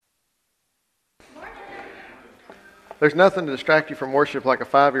There's nothing to distract you from worship like a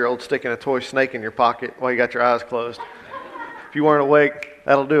 5-year-old sticking a toy snake in your pocket while you got your eyes closed. If you weren't awake,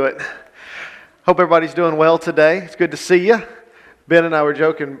 that'll do it. Hope everybody's doing well today. It's good to see you. Ben and I were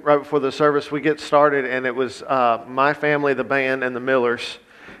joking right before the service. We get started, and it was my family, the band, and the Millers.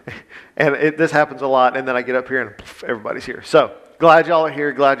 And this happens a lot, and then I get up here, and poof, everybody's here. So, glad y'all are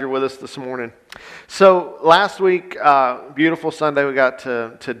here. Glad you're with us this morning. So, last week, beautiful Sunday, we got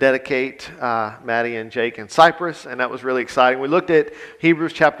to dedicate Maddie and Jake in Cyprus, and that was really exciting. We looked at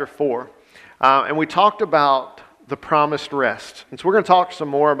Hebrews chapter 4, and we talked about the promised rest. And so we're going to talk some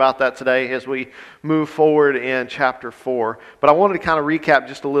more about that today as we move forward in chapter 4. But I wanted to kind of recap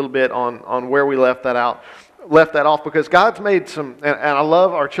just a little bit on where we left that off, because God's made some, and I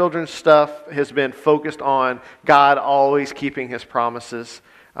love our children's stuff has been focused on God always keeping His promises.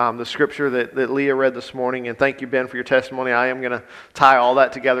 The scripture that Leah read this morning, and thank you, Ben, for your testimony. I am going to tie all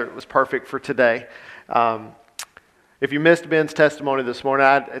that together. It was perfect for today. If you missed Ben's testimony this morning,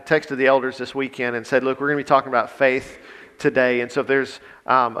 I texted the elders this weekend and said, look, we're going to be talking about faith today. And so if there's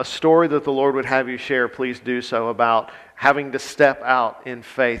a story that the Lord would have you share, please do so, about having to step out in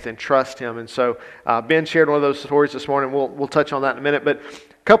faith and trust Him. And so Ben shared one of those stories this morning. We'll touch on that in a minute. But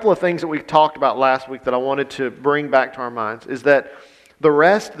a couple of things that we talked about last week that I wanted to bring back to our minds is that the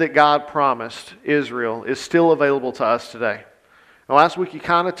rest that God promised Israel is still available to us today. Now, last week, you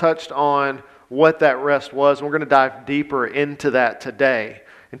kind of touched on what that rest was, and we're going to dive deeper into that today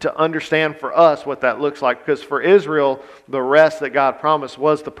and to understand for us what that looks like. Because for Israel, the rest that God promised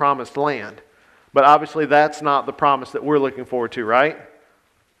was the promised land. But obviously, that's not the promise that we're looking forward to, right?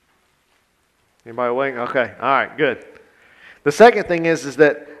 Anybody awake? Okay, all right, good. The second thing is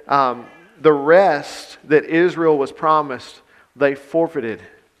that the rest that Israel was promised, they forfeited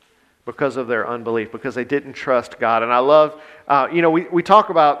because of their unbelief, because they didn't trust God. And I love, we talked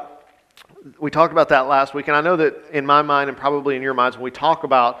about that last week, and I know that in my mind and probably in your minds, when we talk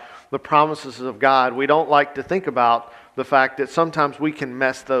about the promises of God, we don't like to think about the fact that sometimes we can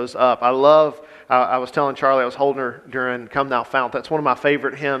mess those up. I was telling Charlie, I was holding her during Come Thou Fount. That's one of my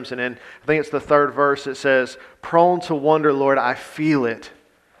favorite hymns, and in, I think it's the third verse, it says, prone to wonder, Lord, I feel it.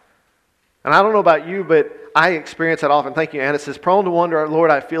 And I don't know about you, but I experience that often. Thank you, Anna. It says, prone to wonder,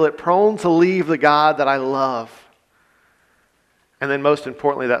 Lord, I feel it. Prone to leave the God that I love. And then most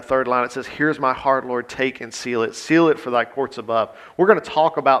importantly, that third line, it says, here's my heart, Lord, take and seal it. Seal it for thy courts above. We're going to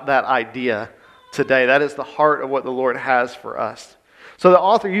talk about that idea today. That is the heart of what the Lord has for us. So the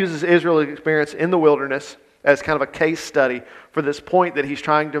author uses Israel's experience in the wilderness as kind of a case study for this point that he's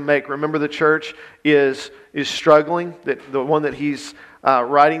trying to make. Remember, the church is struggling. That the one that he's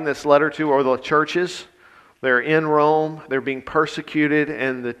writing this letter to are the churches. They're in Rome. They're being persecuted.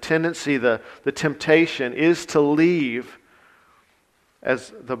 And the tendency, the temptation is to leave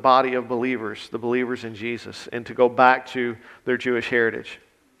as the body of believers, the believers in Jesus, and to go back to their Jewish heritage.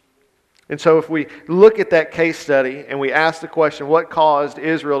 And so if we look at that case study and we ask the question, what caused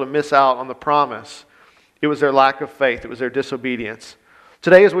Israel to miss out on the promise? It was their lack of faith. It was their disobedience.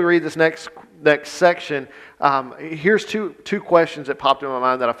 Today, as we read this next section, here's two questions that popped in my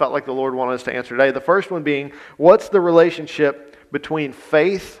mind that I felt like the Lord wanted us to answer today. The first one being, what's the relationship between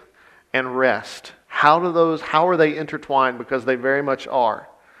faith and rest? How are they intertwined? Because they very much are.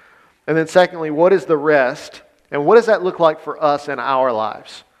 And then secondly, what is the rest? And what does that look like for us in our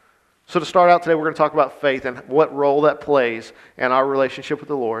lives? So to start out today, we're going to talk about faith and what role that plays in our relationship with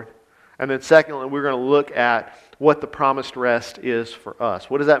the Lord. And then secondly, we're going to look at what the promised rest is for us.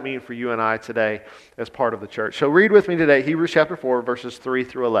 What does that mean for you and I today as part of the church? So read with me today, Hebrews chapter 4, verses 3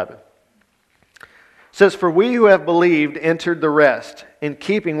 through 11. It says, for we who have believed entered the rest, in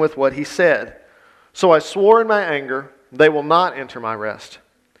keeping with what he said. So I swore in my anger, they will not enter my rest,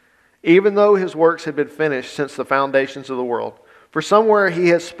 even though his works had been finished since the foundations of the world. For somewhere he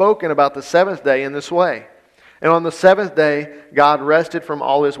has spoken about the seventh day in this way. And on the seventh day, God rested from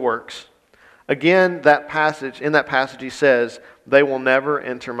all his works. Again, in that passage he says, they will never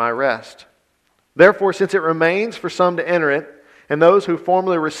enter my rest. Therefore, since it remains for some to enter it, and those who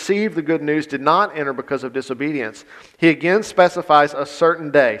formerly received the good news did not enter because of disobedience, he again specifies a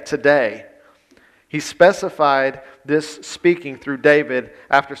certain day, today. He specified this speaking through David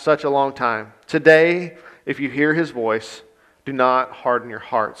after such a long time. Today, if you hear his voice, do not harden your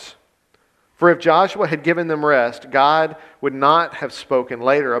hearts. For if Joshua had given them rest, God would not have spoken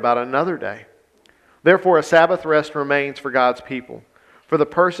later about another day. Therefore, a Sabbath rest remains for God's people. For the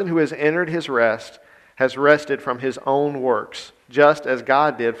person who has entered his rest has rested from his own works, just as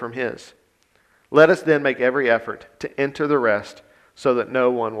God did from his. Let us then make every effort to enter the rest so that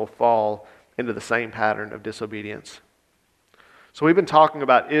no one will fall into the same pattern of disobedience. So we've been talking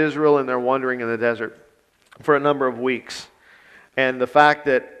about Israel and their wandering in the desert. for a number of weeks. And the fact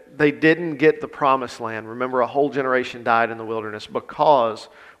that they didn't get the promised land. Remember, a whole generation died in the wilderness because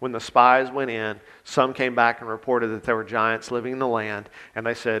when the spies went in, some came back and reported that there were giants living in the land. And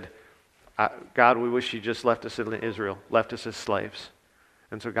they said, God, we wish you just left us in Israel, left us as slaves.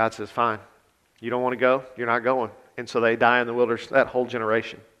 And so God says, fine, you don't want to go? You're not going. And so they die in the wilderness, that whole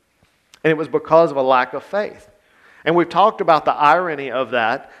generation. And it was because of a lack of faith. And we've talked about the irony of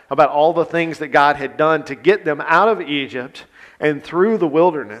that, about all the things that God had done to get them out of Egypt and through the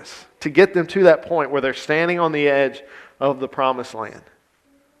wilderness, to get them to that point where they're standing on the edge of the promised land.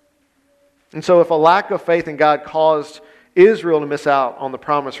 And so if a lack of faith in God caused Israel to miss out on the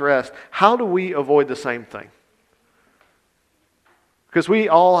promised rest, how do we avoid the same thing? Because we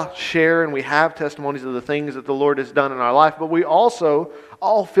all share and we have testimonies of the things that the Lord has done in our life, but we also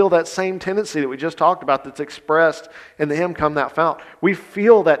all feel that same tendency that we just talked about that's expressed in the hymn, Come Thou Fount. We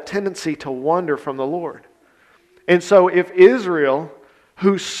feel that tendency to wander from the Lord. And so if Israel,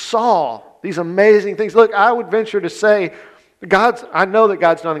 who saw these amazing things, look, I would venture to say, I know that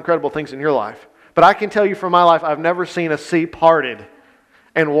God's done incredible things in your life, but I can tell you from my life, I've never seen a sea parted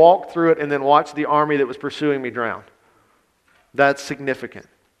and walked through it and then watched the army that was pursuing me drown. That's significant.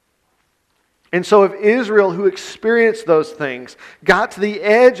 And so if Israel, who experienced those things, got to the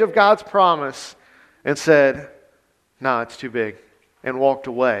edge of God's promise and said, no, it's too big, and walked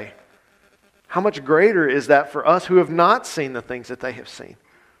away, how much greater is that for us who have not seen the things that they have seen?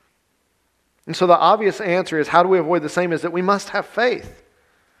 And so the obvious answer is, how do we avoid the same? Is that we must have faith.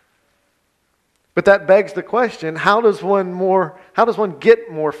 But that begs the question, how does one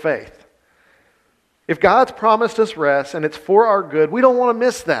get more faith? If God's promised us rest and it's for our good, we don't want to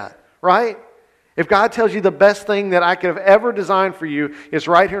miss that, right? If God tells you the best thing that I could have ever designed for you is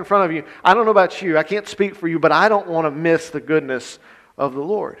right here in front of you, I don't know about you, I can't speak for you, but I don't want to miss the goodness of the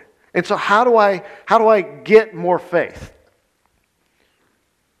Lord. And so how do I get more faith?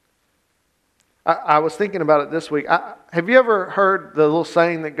 I was thinking about it this week. Have you ever heard the little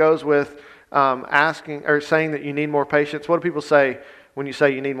saying that goes with asking or saying that you need more patience? What do people say when you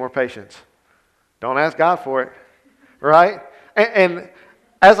say you need more patience? Don't ask God for it, right? And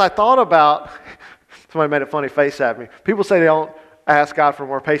as I thought about, somebody made a funny face at me. People say they don't ask God for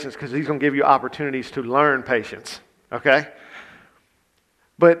more patience because He's going to give you opportunities to learn patience, okay?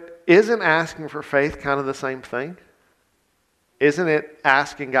 But isn't asking for faith kind of the same thing? Isn't it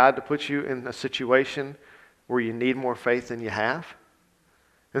asking God to put you in a situation where you need more faith than you have?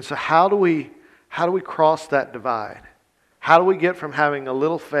 And so how do we cross that divide? How do we get from having a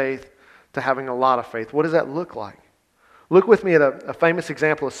little faith to having a lot of faith? What does that look like? Look with me at a famous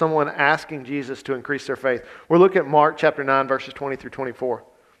example of someone asking Jesus to increase their faith. We'll look at Mark chapter 9, verses 20 through 24.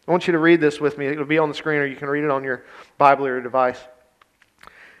 I want you to read this with me. It'll be on the screen, or you can read it on your Bible or your device.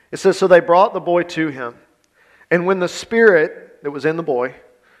 It says, So they brought the boy to him, and when the spirit that was in the boy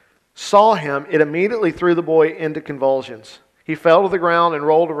saw him, it immediately threw the boy into convulsions. He fell to the ground and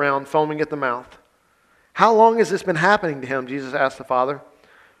rolled around, foaming at the mouth. How long has this been happening to him? Jesus asked the father.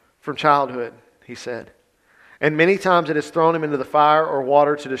 From childhood, he said. And many times it has thrown him into the fire or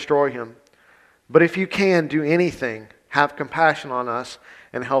water to destroy him. But if you can do anything, have compassion on us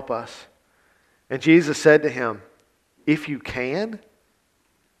and help us. And Jesus said to him, If you can,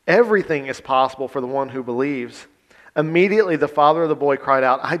 everything is possible for the one who believes. Immediately the father of the boy cried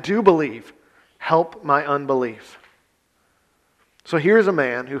out, I do believe. Help my unbelief. So here's a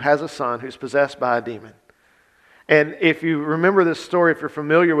man who has a son who's possessed by a demon. And if you remember this story, if you're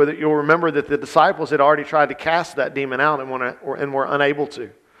familiar with it, you'll remember that the disciples had already tried to cast that demon out and were unable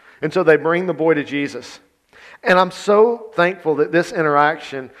to. And so they bring the boy to Jesus. And I'm so thankful that this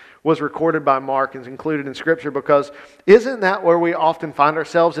interaction was recorded by Mark and is included in Scripture, because isn't that where we often find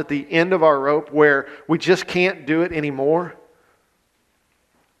ourselves, at the end of our rope, where we just can't do it anymore?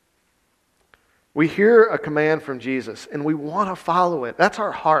 We hear a command from Jesus and we want to follow it. That's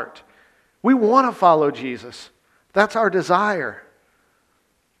our heart. We want to follow Jesus. That's our desire.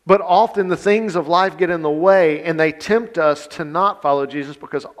 But often the things of life get in the way and they tempt us to not follow Jesus,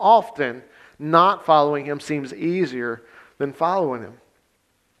 because often not following Him seems easier than following Him.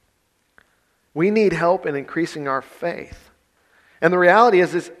 We need help in increasing our faith. And the reality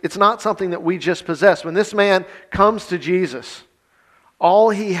is it's not something that we just possess. When this man comes to Jesus, all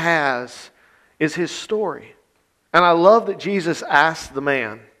he has is his story. And I love that Jesus asked the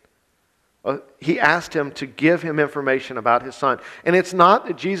man, he asked him to give him information about his son. And it's not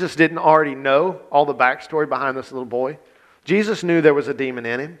that Jesus didn't already know all the backstory behind this little boy. Jesus knew there was a demon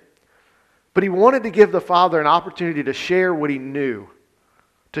in him. But he wanted to give the father an opportunity to share what he knew,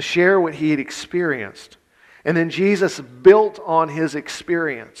 to share what he had experienced. And then Jesus built on his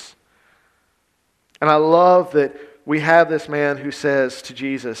experience. And I love that we have this man who says to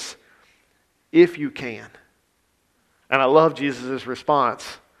Jesus, if you can. And I love Jesus'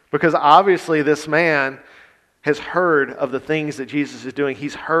 response, because obviously this man has heard of the things that Jesus is doing.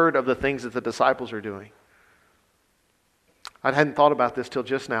 He's heard of the things that the disciples are doing. I hadn't thought about this till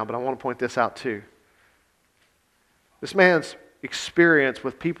just now, but I want to point this out too. This man's experience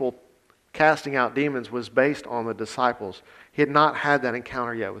with people casting out demons was based on the disciples. He had not had that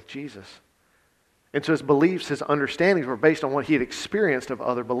encounter yet with Jesus. And so his beliefs, his understandings were based on what he had experienced of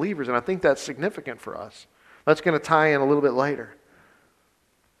other believers. And I think that's significant for us. That's going to tie in a little bit later.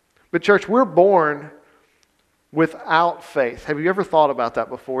 But church, we're born without faith. Have you ever thought about that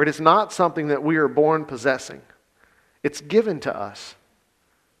before? It is not something that we are born possessing. It's given to us.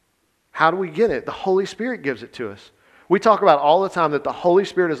 How do we get it? The Holy Spirit gives it to us. We talk about all the time that the Holy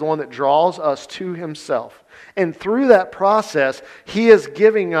Spirit is the one that draws us to Himself. And through that process, He is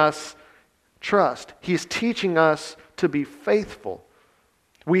giving us trust. He's teaching us to be faithful.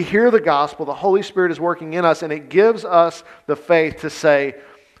 We hear the gospel, the Holy Spirit is working in us, and it gives us the faith to say,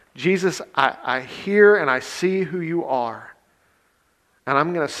 Jesus, I hear and I see who you are, and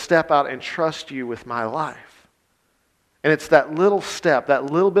I'm going to step out and trust you with my life. And it's that little step, that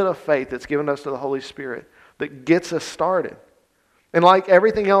little bit of faith that's given us to the Holy Spirit that gets us started. And like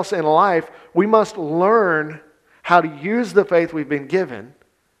everything else in life, we must learn how to use the faith we've been given,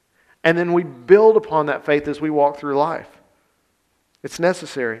 and then we build upon that faith as we walk through life. It's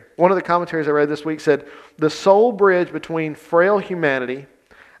necessary. One of the commentaries I read this week said, the sole bridge between frail humanity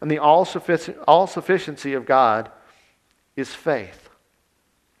and the all-sufficiency of God is faith.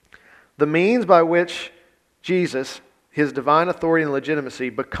 The means by which Jesus, His divine authority and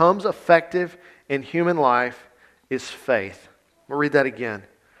legitimacy, becomes effective in human life is faith. We'll read that again.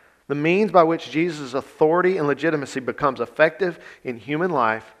 The means by which Jesus' authority and legitimacy becomes effective in human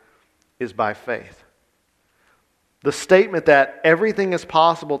life is by faith. The statement that everything is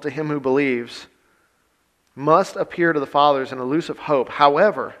possible to him who believes must appear to the Father as an elusive hope.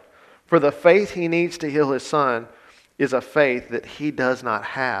 However, for the faith he needs to heal his son is a faith that he does not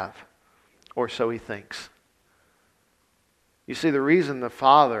have, or so he thinks. You see, the reason the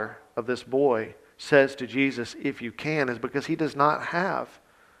father of this boy says to Jesus, if you can, is because he does not have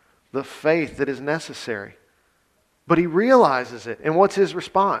the faith that is necessary. But he realizes it. And what's his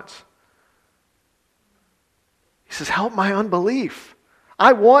response? He says, help my unbelief.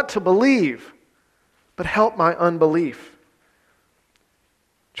 I want to believe, but help my unbelief.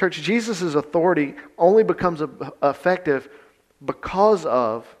 Church, Jesus' authority only becomes effective because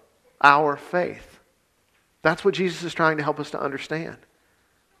of our faith. That's what Jesus is trying to help us to understand.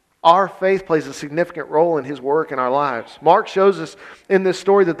 Our faith plays a significant role in His work in our lives. Mark shows us in this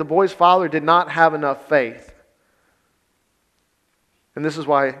story that the boy's father did not have enough faith. And this is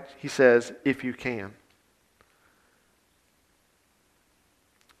why he says, if you can.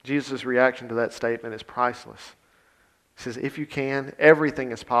 Jesus' reaction to that statement is priceless. He says, if you can,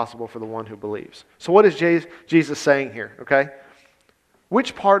 everything is possible for the one who believes. So what is Jesus saying here? Okay?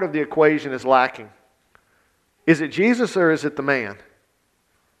 Which part of the equation is lacking? Is it Jesus or is it the man?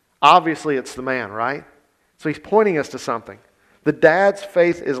 Obviously it's the man, right? So he's pointing us to something. The dad's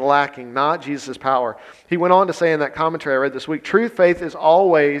faith is lacking, not Jesus' power. He went on to say in that commentary I read this week, true faith is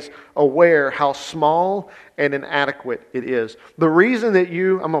always aware how small and inadequate it is. The reason that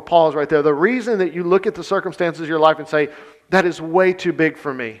I'm going to pause right there, the reason that you look at the circumstances of your life and say, that is way too big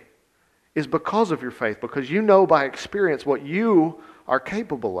for me, is because of your faith, because you know by experience what you are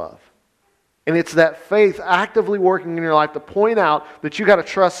capable of. And it's that faith actively working in your life to point out that you got to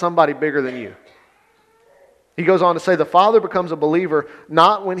trust somebody bigger than you. He goes on to say, the father becomes a believer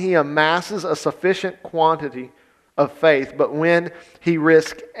not when he amasses a sufficient quantity of faith, but when he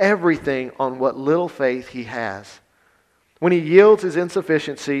risks everything on what little faith he has. When he yields his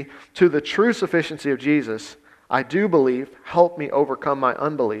insufficiency to the true sufficiency of Jesus, I do believe, help me overcome my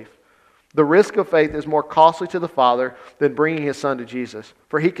unbelief. The risk of faith is more costly to the Father than bringing His Son to Jesus.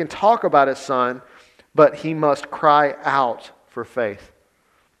 For He can talk about His Son, but He must cry out for faith.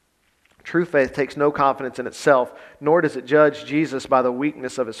 True faith takes no confidence in itself, nor does it judge Jesus by the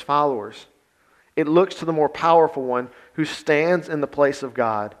weakness of His followers. It looks to the more powerful one who stands in the place of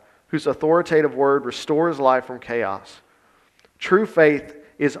God, whose authoritative word restores life from chaos. True faith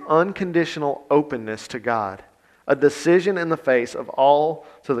is unconditional openness to God, a decision in the face of all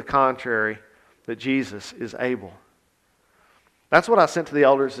to the contrary that Jesus is able. That's what I sent to the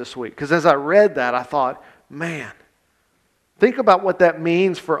elders this week. Because as I read that, I thought, man, think about what that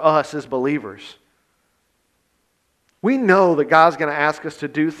means for us as believers. We know that God's going to ask us to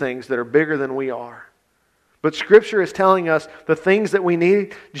do things that are bigger than we are. But Scripture is telling us the things that we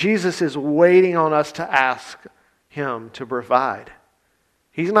need, Jesus is waiting on us to ask Him to provide.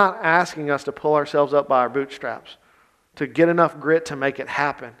 He's not asking us to pull ourselves up by our bootstraps, to get enough grit to make it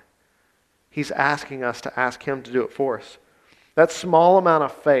happen. He's asking us to ask Him to do it for us. That small amount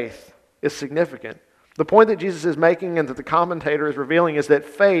of faith is significant. The point that Jesus is making and that the commentator is revealing is that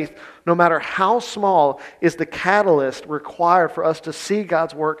faith, no matter how small, is the catalyst required for us to see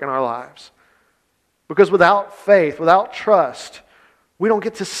God's work in our lives. Because without faith, without trust, we don't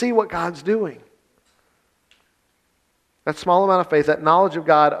get to see what God's doing. That small amount of faith, that knowledge of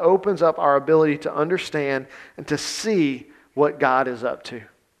God, opens up our ability to understand and to see what God is up to.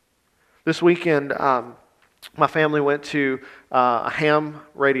 This weekend, my family went to a ham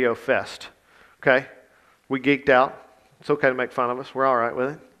radio fest. Okay? We geeked out. It's okay to make fun of us. We're all right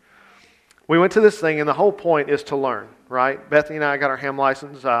with it. We went to this thing, and the whole point is to learn, right? Bethany and I got our ham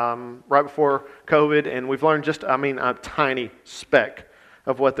license right before COVID, and we've learned a tiny speck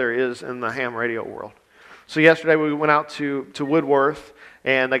of what there is in the ham radio world. So yesterday we went out to Woodworth,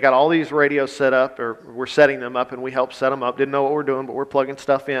 and they got all these radios set up, or we're setting them up, and we helped set them up. Didn't know what we're doing, but we're plugging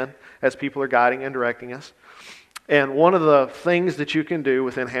stuff in as people are guiding and directing us. And one of the things that you can do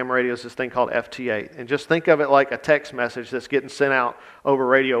within ham radio is this thing called FT8. And just think of it like a text message that's getting sent out over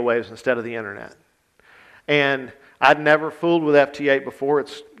radio waves instead of the internet. And I'd never fooled with FT8 before.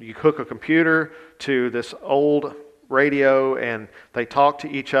 You hook a computer to this old radio and they talk to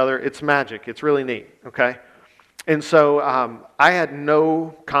each other. It's magic. It's really neat, okay? And so I had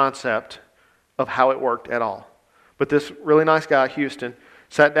no concept of how it worked at all. But this really nice guy, Houston,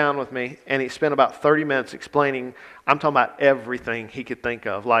 sat down with me, and he spent about 30 minutes explaining, I'm talking about everything he could think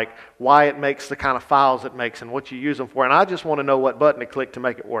of, like why it makes the kind of files it makes and what you use them for. And I just want to know what button to click to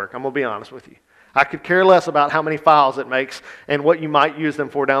make it work. I'm going to be honest with you. I could care less about how many files it makes and what you might use them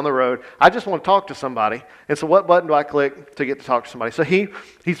for down the road. I just want to talk to somebody. And so what button do I click to get to talk to somebody? So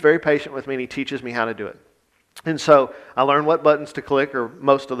he's very patient with me, and he teaches me how to do it. And so I learned what buttons to click, or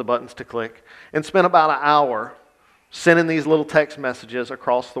most of the buttons to click, and spent about an hour sending these little text messages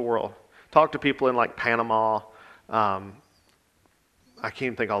across the world. Talk to people in like Panama, I can't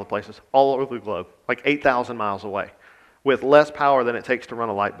even think of all the places, all over the globe, like 8,000 miles away, with less power than it takes to run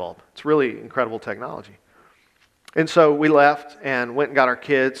a light bulb. It's really incredible technology. And so we left and went and got our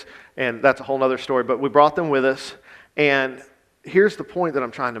kids, and that's a whole other story, but we brought them with us. And here's the point that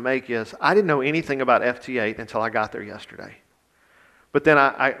I'm trying to make is I didn't know anything about FT8 until I got there yesterday. But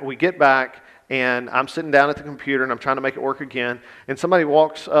then we get back, and I'm sitting down at the computer, and I'm trying to make it work again. And somebody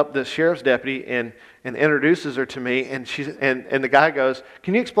walks up, the sheriff's deputy, and introduces her to me. And the guy goes,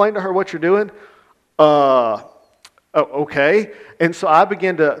 "Can you explain to her what you're doing?" Oh, okay. And so I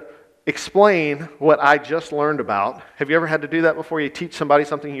began to explain what I just learned about. Have you ever had to do that before? You teach somebody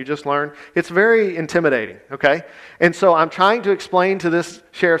something you just learned? It's very intimidating, okay? And so I'm trying to explain to this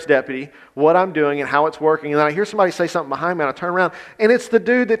sheriff's deputy what I'm doing and how it's working. And then I hear somebody say something behind me, and I turn around, and it's the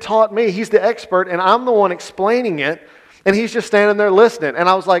dude that taught me. He's the expert, and I'm the one explaining it, and he's just standing there listening. And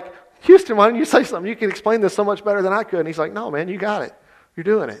I was like, "Houston, why don't you say something? You can explain this so much better than I could." And he's like, "No, man, you got it. You're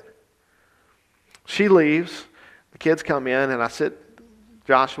doing it." She leaves. The kids come in, and I sit.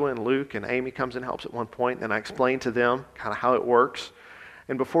 Joshua and Luke and Amy comes and helps at one point, and I explain to them kind of how it works.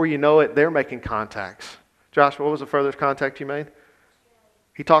 And before you know it, they're making contacts. Joshua, what was the furthest contact you made?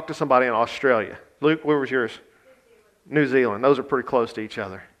 He talked to somebody in Australia. Luke, where was yours? New Zealand. Those are pretty close to each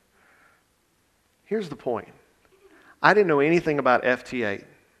other. Here's the point. I didn't know anything about FT8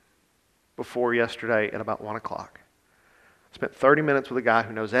 before yesterday at about 1 o'clock. I spent 30 minutes with a guy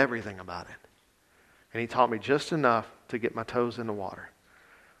who knows everything about it. And he taught me just enough to get my toes in the water.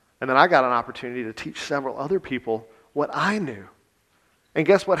 And then I got an opportunity to teach several other people what I knew. And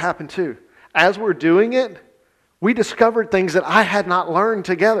guess what happened too? As we're doing it, we discovered things that I had not learned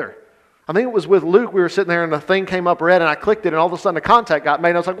together. I think it was with Luke, we were sitting there and the thing came up red and I clicked it and all of a sudden a contact got made.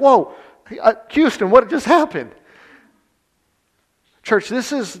 And I was like, "Whoa, Houston, what just happened?" Church,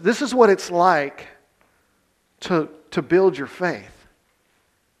 this is what it's like to build your faith.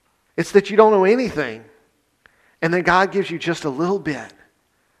 It's that you don't know anything, and then God gives you just a little bit.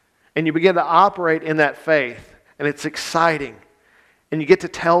 And you begin to operate in that faith, and it's exciting. And you get to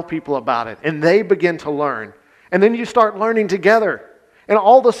tell people about it, and they begin to learn. And then you start learning together. And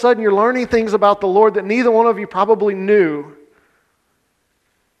all of a sudden you're learning things about the Lord that neither one of you probably knew.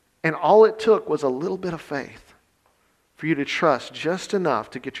 And all it took was a little bit of faith for you to trust just enough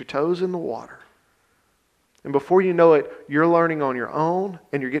to get your toes in the water. And before you know it, you're learning on your own,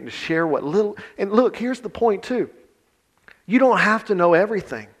 and you're getting to share what little... And look, here's the point too. You don't have to know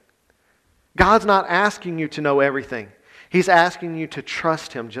everything. God's not asking you to know everything. He's asking you to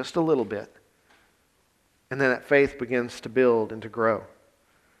trust Him just a little bit. And then that faith begins to build and to grow.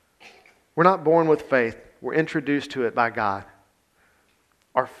 We're not born with faith. We're introduced to it by God.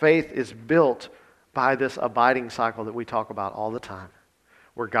 Our faith is built by this abiding cycle that we talk about all the time,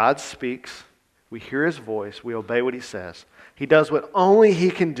 where God speaks, we hear His voice, we obey what He says. He does what only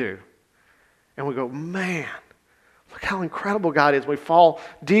He can do. And we go, man, look how incredible God is. We fall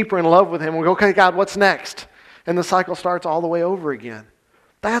deeper in love with Him. We go, okay, God, what's next? And the cycle starts all the way over again.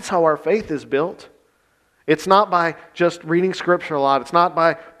 That's how our faith is built. It's not by just reading Scripture a lot. It's not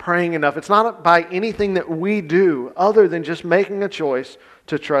by praying enough. It's not by anything that we do other than just making a choice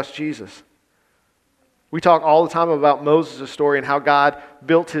to trust Jesus. We talk all the time about Moses' story and how God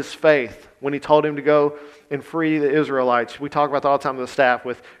built his faith when He told him to go and free the Israelites. We talk about that all the time with the staff,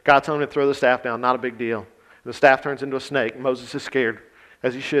 with God telling him to throw the staff down, not a big deal. The staff turns into a snake. Moses is scared,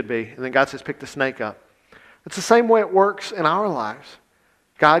 as he should be. And then God says, pick the snake up. It's the same way it works in our lives.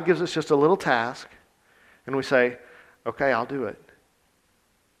 God gives us just a little task, and we say, okay, I'll do it.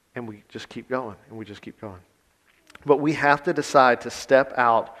 And we just keep going, and we just keep going. But we have to decide to step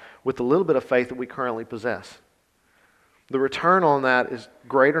out with the little bit of faith that we currently possess. The return on that is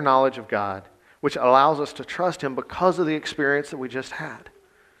greater knowledge of God, which allows us to trust Him because of the experience that we just had.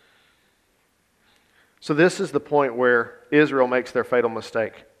 So this is the point where Israel makes their fatal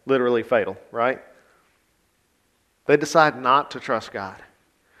mistake. Literally fatal, right? They decide not to trust God.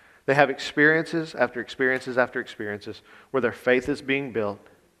 They have experiences after experiences after experiences where their faith is being built.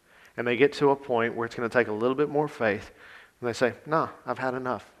 And they get to a point where it's going to take a little bit more faith. And they say, no, I've had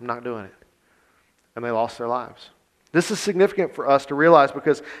enough. I'm not doing it. And they lost their lives. This is significant for us to realize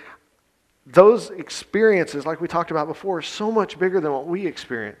because those experiences, like we talked about before, are so much bigger than what we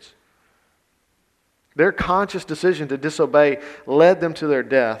experience. Their conscious decision to disobey led them to their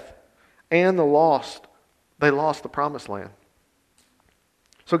death, and they lost the promised land.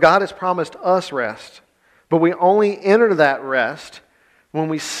 So God has promised us rest, but we only enter that rest when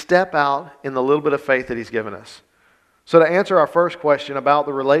we step out in the little bit of faith that He's given us. So to answer our first question about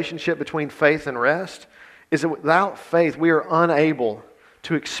the relationship between faith and rest, is that without faith we are unable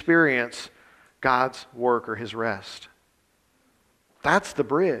to experience God's work or His rest. That's the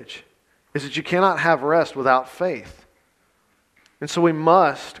bridge, is that you cannot have rest without faith. And so we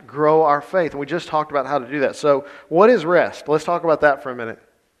must grow our faith. And we just talked about how to do that. So what is rest? Let's talk about that for a minute.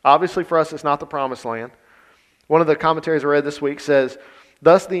 Obviously for us it's not the promised land. One of the commentaries I read this week says,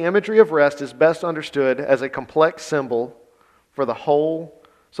 thus the imagery of rest is best understood as a complex symbol for the whole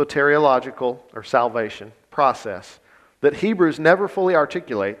soteriological or salvation process that Hebrews never fully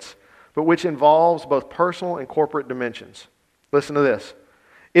articulates, but which involves both personal and corporate dimensions. Listen to this.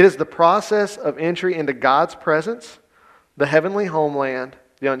 It is the process of entry into God's presence, the heavenly homeland,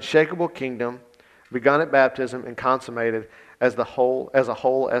 the unshakable kingdom, begun at baptism and consummated as a whole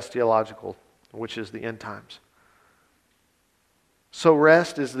eschatological, which is the end times. So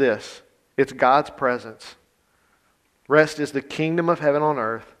rest is this. It's God's presence. Rest is the kingdom of heaven on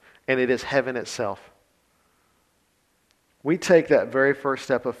earth, and it is heaven itself. We take that very first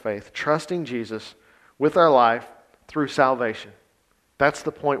step of faith, trusting Jesus with our life through salvation. That's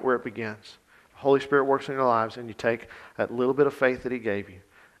the point where it begins. The Holy Spirit works in your lives, and you take that little bit of faith that He gave you,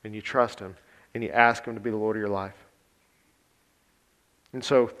 and you trust Him, and you ask Him to be the Lord of your life. And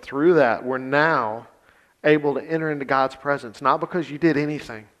so through that, we're now able to enter into God's presence, not because you did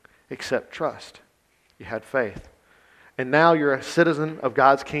anything except trust. You had faith. And now you're a citizen of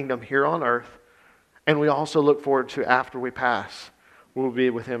God's kingdom here on earth, and we also look forward to after we pass, we'll be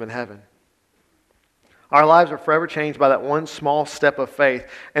with Him in heaven. Our lives are forever changed by that one small step of faith,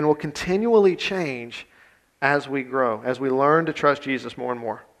 and will continually change as we grow, as we learn to trust Jesus more and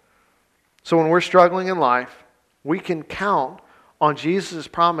more. So when we're struggling in life, we can count on Jesus'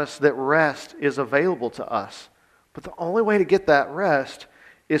 promise that rest is available to us. But the only way to get that rest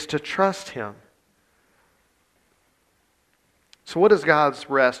is to trust Him. So what does God's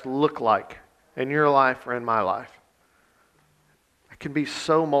rest look like in your life or in my life? It can be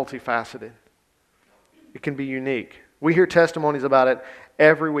so multifaceted. It can be unique. We hear testimonies about it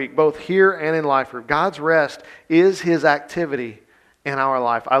every week, both here and in Life Group. God's rest is His activity in our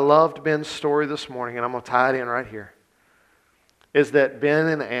life. I loved Ben's story this morning, and I'm going to tie it in right here. Is that Ben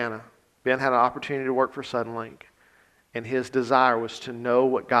and Anna, Ben had an opportunity to work for Suddenlink, and his desire was to know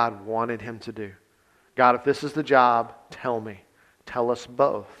what God wanted him to do. God, if this is the job, tell me. Tell us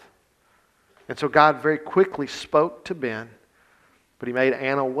both. And so God very quickly spoke to Ben, but He made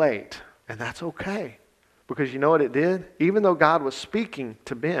Anna wait, and that's okay. Because you know what it did? Even though God was speaking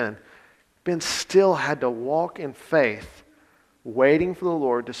to Ben, Ben still had to walk in faith, waiting for the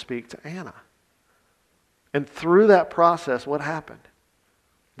Lord to speak to Anna. And through that process, what happened?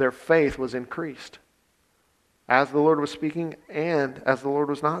 Their faith was increased. as the Lord was speaking and as the Lord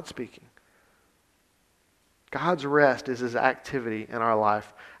was not speaking. God's rest is His activity in our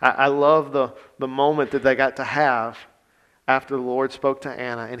life. I love the moment that they got to have after the Lord spoke to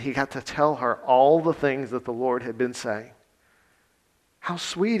Anna and He got to tell her all the things that the Lord had been saying. How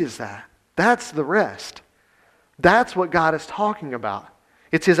sweet is that? That's the rest. That's what God is talking about.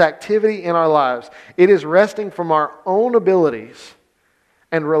 It's His activity in our lives. It is resting from our own abilities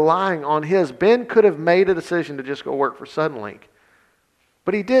and relying on His. Ben could have made a decision to just go work for Suddenlink,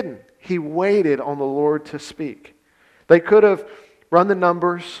 but he didn't. He waited on the Lord to speak. They could have run the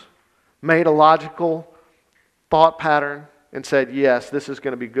numbers, made a logical thought pattern, and said, yes, this is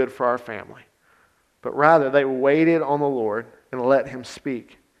going to be good for our family. But rather, they waited on the Lord and let Him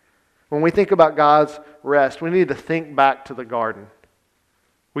speak. When we think about God's rest, we need to think back to the garden.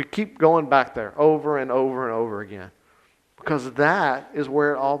 We keep going back there over and over and over again, because that is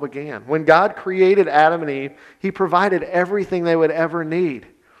where it all began. When God created Adam and Eve, He provided everything they would ever need.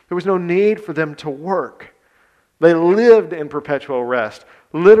 There was no need for them to work. They lived in perpetual rest,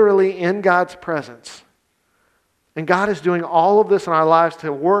 literally in God's presence. And God is doing all of this in our lives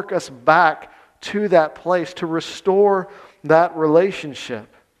to work us back to that place, to restore that relationship.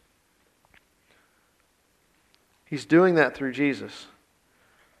 He's doing that through Jesus.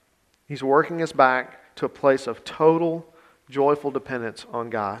 He's working us back to a place of total, joyful dependence on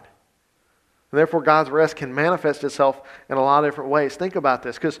God. And therefore, God's rest can manifest itself in a lot of different ways. Think about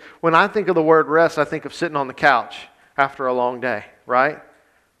this, because when I think of the word rest, I think of sitting on the couch after a long day, right?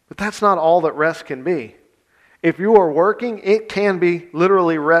 But that's not all that rest can be. If you are working, it can be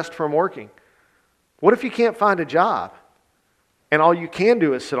literally rest from working. What if you can't find a job and all you can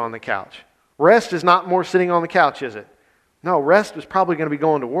do is sit on the couch? Rest is not more sitting on the couch, is it? No, rest is probably going to be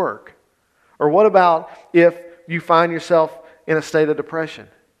going to work. Or what about if you find yourself in a state of depression?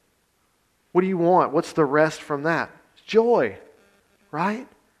 What do you want? What's the rest from that? Joy, right?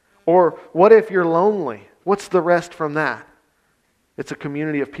 Or what if you're lonely? What's the rest from that? It's a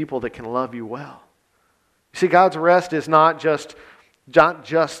community of people that can love you well. You see, God's rest is not just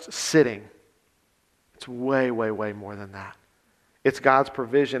sitting. It's way, way, way more than that. It's God's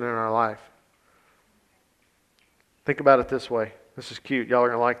provision in our life. Think about it this way. This is cute. Y'all are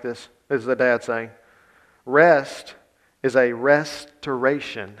going to like this. This is the dad saying. Rest is a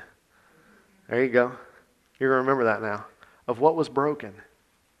restoration. There you go. You're going to remember that now. Of what was broken.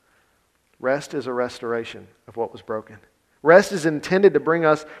 Rest is a restoration of what was broken. Rest is intended to bring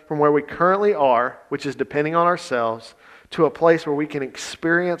us from where we currently are, which is depending on ourselves, to a place where we can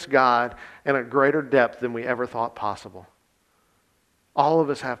experience God in a greater depth than we ever thought possible. All of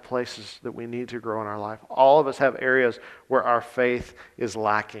us have places that we need to grow in our life. All of us have areas where our faith is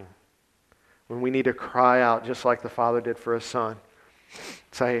lacking. When we need to cry out just like the Father did for His Son.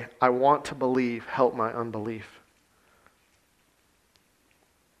 Say, I want to believe, help my unbelief.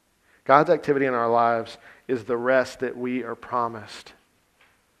 God's activity in our lives is the rest that we are promised.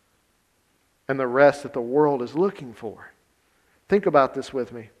 And the rest that the world is looking for. Think about this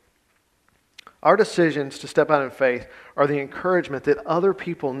with me. Our decisions to step out in faith are the encouragement that other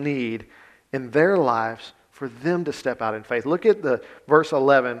people need in their lives for them to step out in faith. Look at the verse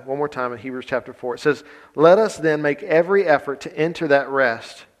 11 one more time in Hebrews chapter 4. It says, let us then make every effort to enter that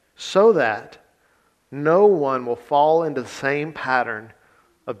rest so that no one will fall into the same pattern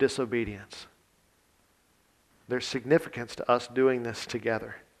of disobedience. There's significance to us doing this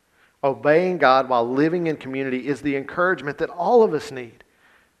together. Obeying God while living in community is the encouragement that all of us need.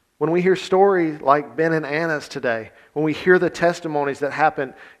 When we hear stories like Ben and Anna's today, when we hear the testimonies that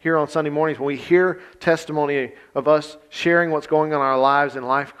happen here on Sunday mornings, when we hear testimony of us sharing what's going on in our lives in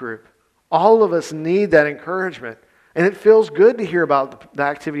life group, all of us need that encouragement. And it feels good to hear about the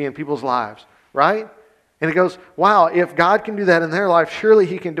activity in people's lives, right? And it goes, wow, if God can do that in their life, surely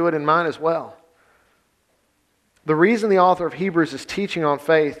He can do it in mine as well. The reason the author of Hebrews is teaching on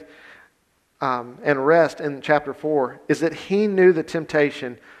faith and rest in chapter 4 is that he knew the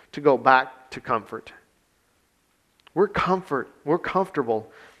temptation to go back to comfort. We're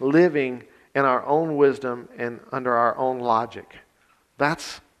comfortable living in our own wisdom and under our own logic.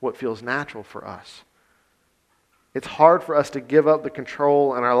 That's what feels natural for us. It's hard for us to give up the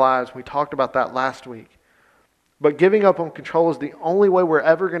control in our lives. We talked about that last week. But giving up on control is the only way we're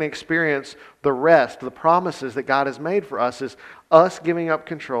ever going to experience the rest, the promises that God has made for us, is us giving up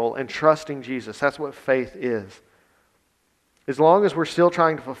control and trusting Jesus. That's what faith is. As long as we're still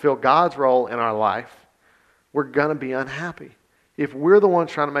trying to fulfill God's role in our life, we're going to be unhappy. If we're the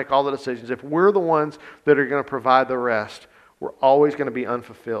ones trying to make all the decisions, if we're the ones that are going to provide the rest, we're always going to be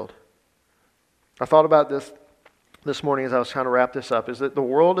unfulfilled. I thought about this morning as I was trying to wrap this up, is that the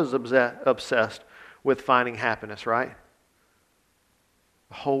world is obsessed with finding happiness, right?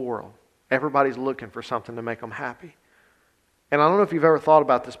 The whole world. Everybody's looking for something to make them happy. And I don't know if you've ever thought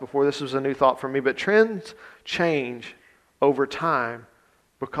about this before. This was a new thought for me, but trends change over time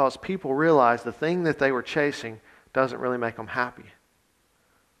because people realize the thing that they were chasing doesn't really make them happy.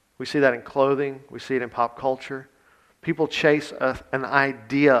 We see that in clothing. We see it in pop culture. People chase an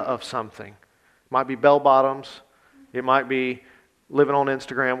idea of something. It might be bell bottoms. It might be living on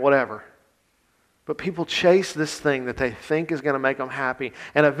Instagram, whatever. But people chase this thing that they think is going to make them happy.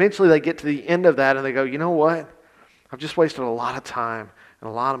 And eventually they get to the end of that and they go, you know what? I've just wasted a lot of time and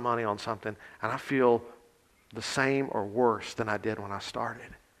a lot of money on something, and I feel the same or worse than I did when I started.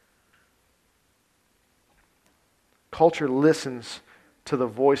 Culture listens to the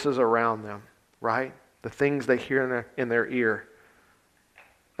voices around them, right? The things they hear in their ear.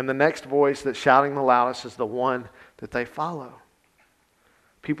 And the next voice that's shouting the loudest is the one that they follow.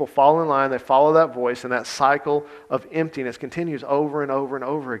 People fall in line, they follow that voice, and that cycle of emptiness continues over and over and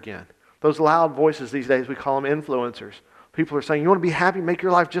over again. Those loud voices these days, we call them influencers. People are saying, you want to be happy, make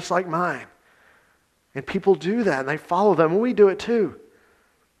your life just like mine. And people do that, and they follow them, and we do it too.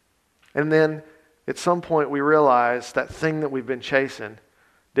 And then at some point we realize that thing that we've been chasing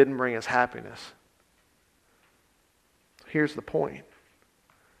didn't bring us happiness. Here's the point.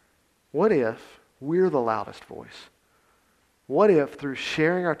 What if we're the loudest voice? What if through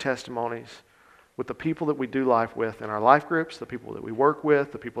sharing our testimonies with the people that we do life with in our life groups, the people that we work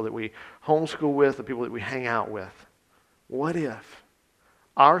with, the people that we homeschool with, the people that we hang out with, what if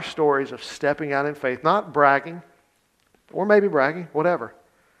our stories of stepping out in faith, not bragging, or maybe bragging, whatever,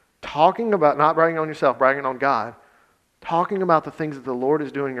 talking about, not bragging on yourself, bragging on God, talking about the things that the Lord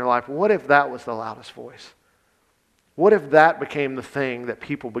is doing in your life, what if that was the loudest voice? What if that became the thing that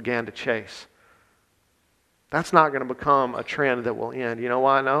people began to chase? That's not going to become a trend that will end. You know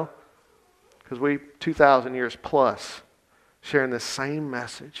why I know? Because we, 2,000 years plus, sharing this same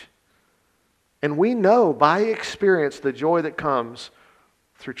message. And we know by experience the joy that comes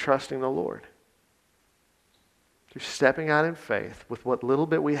through trusting the Lord. Through stepping out in faith with what little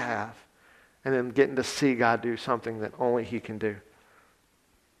bit we have, and then getting to see God do something that only He can do.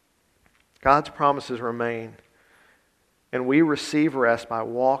 God's promises remain, and we receive rest by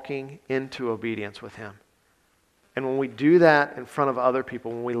walking into obedience with Him. And when we do that in front of other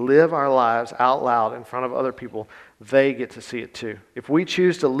people, when we live our lives out loud in front of other people, they get to see it too. If we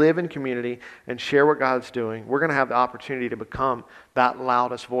choose to live in community and share what God's doing, we're going to have the opportunity to become that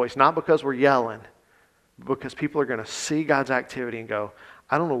loudest voice. Not because we're yelling, but because people are going to see God's activity and go,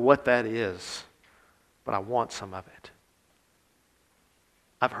 I don't know what that is, but I want some of it.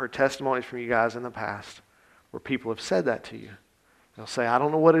 I've heard testimonies from you guys in the past where people have said that to you. They'll say, I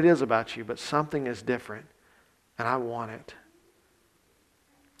don't know what it is about you, but something is different. And I want it.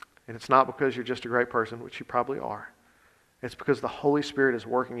 And it's not because you're just a great person, which you probably are. It's because the Holy Spirit is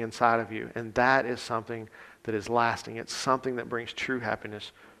working inside of you. And that is something that is lasting. It's something that brings true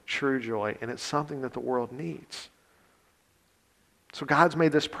happiness, true joy. And it's something that the world needs. So God's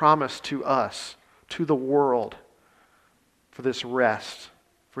made this promise to us, to the world, for this rest,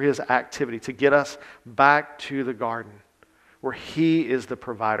 for His activity, to get us back to the garden where He is the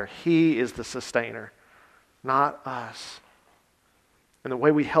provider. He is the sustainer. Not us. And the way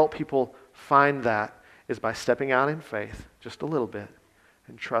we help people find that is by stepping out in faith just a little bit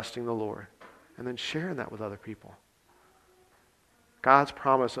and trusting the Lord and then sharing that with other people. God's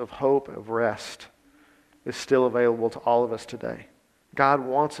promise of hope, of rest, is still available to all of us today. God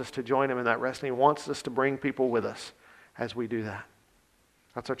wants us to join Him in that rest, and He wants us to bring people with us as we do that.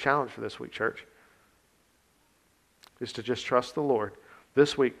 That's our challenge for this week, church, is to just trust the Lord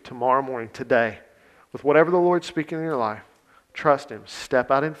this week, tomorrow morning, today. With whatever the Lord's speaking in your life, trust Him,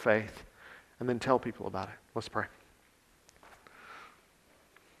 step out in faith, and then tell people about it. Let's pray.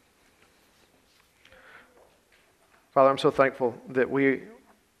 Father, I'm so thankful that we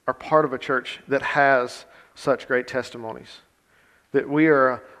are part of a church that has such great testimonies, that we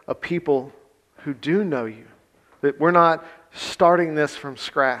are a people who do know You, that we're not starting this from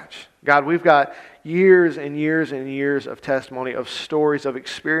scratch. God, we've got years and years and years of testimony, of stories, of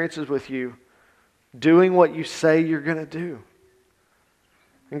experiences with You, doing what You say You're going to do.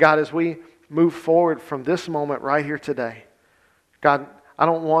 And God, as we move forward from this moment right here today, God, I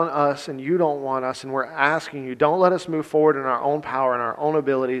don't want us and You don't want us, and we're asking You, don't let us move forward in our own power and our own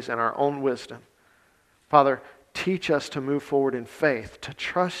abilities and our own wisdom. Father, teach us to move forward in faith, to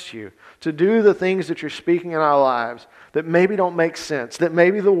trust You, to do the things that You're speaking in our lives that maybe don't make sense, that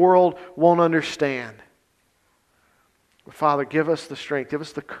maybe the world won't understand. But Father, give us the strength, give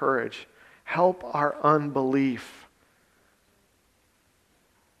us the courage. Help our unbelief.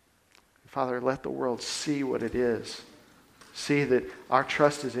 Father, let the world see what it is. See that our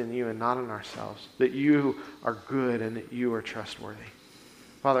trust is in you and not in ourselves. That you are good and that you are trustworthy.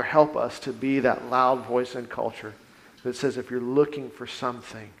 Father, help us to be that loud voice in culture that says if you're looking for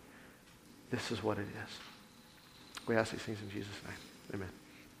something, this is what it is. We ask these things in Jesus' name. Amen.